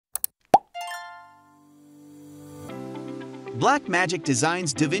Blackmagic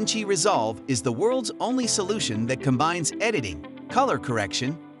Design's DaVinci Resolve is the world's only solution that combines editing, color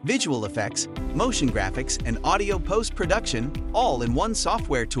correction, visual effects, motion graphics, and audio post-production all in one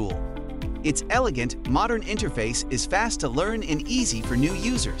software tool. Its elegant, modern interface is fast to learn and easy for new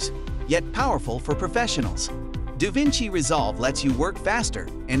users, yet powerful for professionals. DaVinci Resolve lets you work faster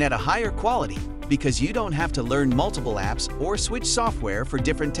and at a higher quality because you don't have to learn multiple apps or switch software for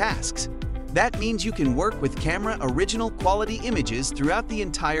different tasks. That means you can work with camera original quality images throughout the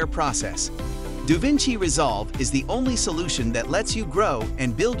entire process. DaVinci Resolve is the only solution that lets you grow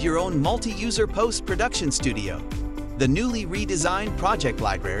and build your own multi-user post-production studio. The newly redesigned project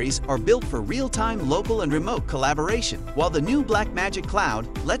libraries are built for real-time local and remote collaboration, while the new Blackmagic Cloud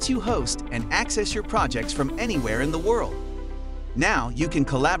lets you host and access your projects from anywhere in the world. Now you can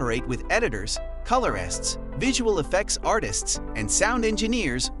collaborate with editors, colorists, visual effects artists, and sound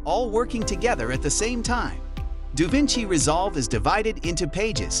engineers all working together at the same time. DaVinci Resolve is divided into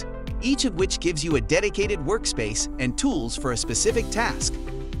pages, each of which gives you a dedicated workspace and tools for a specific task.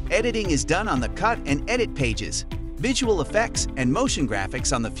 Editing is done on the Cut and Edit pages, visual effects and motion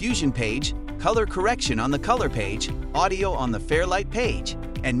graphics on the Fusion page, color correction on the Color page, audio on the Fairlight page,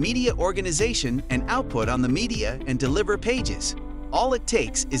 and media organization and output on the Media and Deliver pages. All it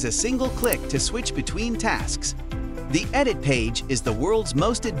takes is a single click to switch between tasks. The Edit page is the world's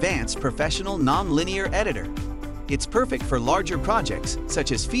most advanced professional non-linear editor. It's perfect for larger projects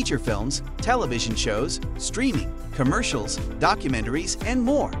such as feature films, television shows, streaming, commercials, documentaries, and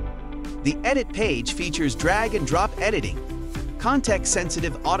more. The Edit page features drag and drop editing,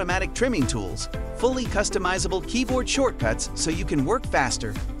 context-sensitive automatic trimming tools, fully customizable keyboard shortcuts so you can work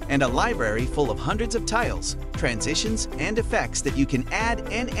faster, and a library full of hundreds of tiles, transitions, and effects that you can add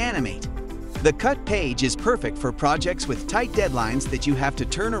and animate. The Cut page is perfect for projects with tight deadlines that you have to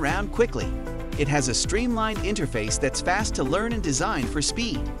turn around quickly. It has a streamlined interface that's fast to learn and design for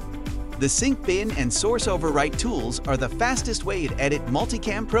speed. The Sync Bin and Source Overwrite tools are the fastest way to edit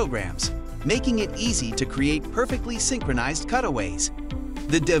multicam programs, making it easy to create perfectly synchronized cutaways.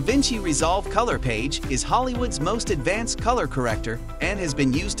 The DaVinci Resolve Color page is Hollywood's most advanced color corrector and has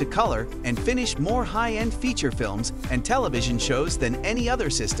been used to color and finish more high-end feature films and television shows than any other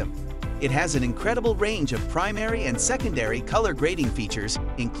system. It has an incredible range of primary and secondary color grading features,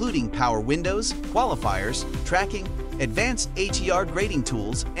 including power windows, qualifiers, tracking, advanced HDR grading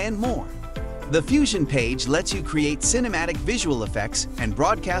tools, and more. The Fusion page lets you create cinematic visual effects and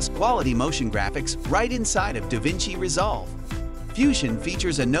broadcast quality motion graphics right inside of DaVinci Resolve. Fusion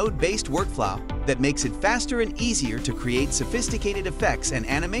features a node-based workflow that makes it faster and easier to create sophisticated effects and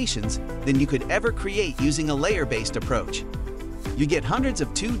animations than you could ever create using a layer-based approach. You get hundreds of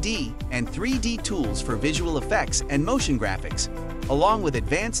 2D and 3D tools for visual effects and motion graphics, along with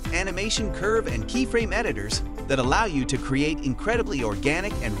advanced animation curve and keyframe editors that allow you to create incredibly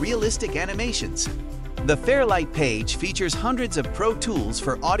organic and realistic animations. The Fairlight page features hundreds of pro tools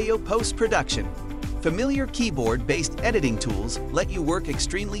for audio post-production. Familiar keyboard-based editing tools let you work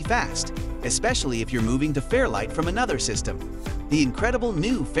extremely fast, especially if you're moving to Fairlight from another system. The incredible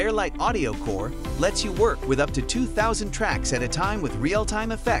new Fairlight Audio Core lets you work with up to 2,000 tracks at a time with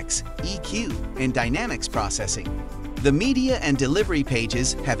real-time effects, EQ, and dynamics processing. The Media and Delivery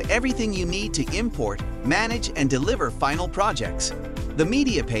pages have everything you need to import, manage, and deliver final projects. The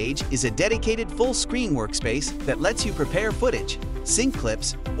Media page is a dedicated full-screen workspace that lets you prepare footage, sync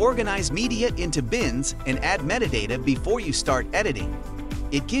clips, organize media into bins, and add metadata before you start editing.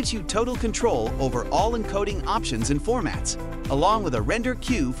 It gives you total control over all encoding options and formats, along with a render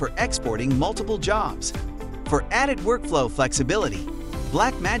queue for exporting multiple jobs. For added workflow flexibility,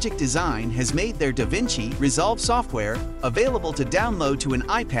 Blackmagic Design has made their DaVinci Resolve software available to download to an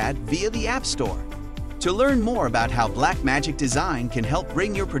iPad via the App Store. To learn more about how Blackmagic Design can help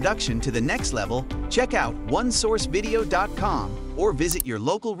bring your production to the next level, check out onesourcevideo.com or visit your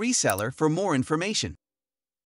local reseller for more information.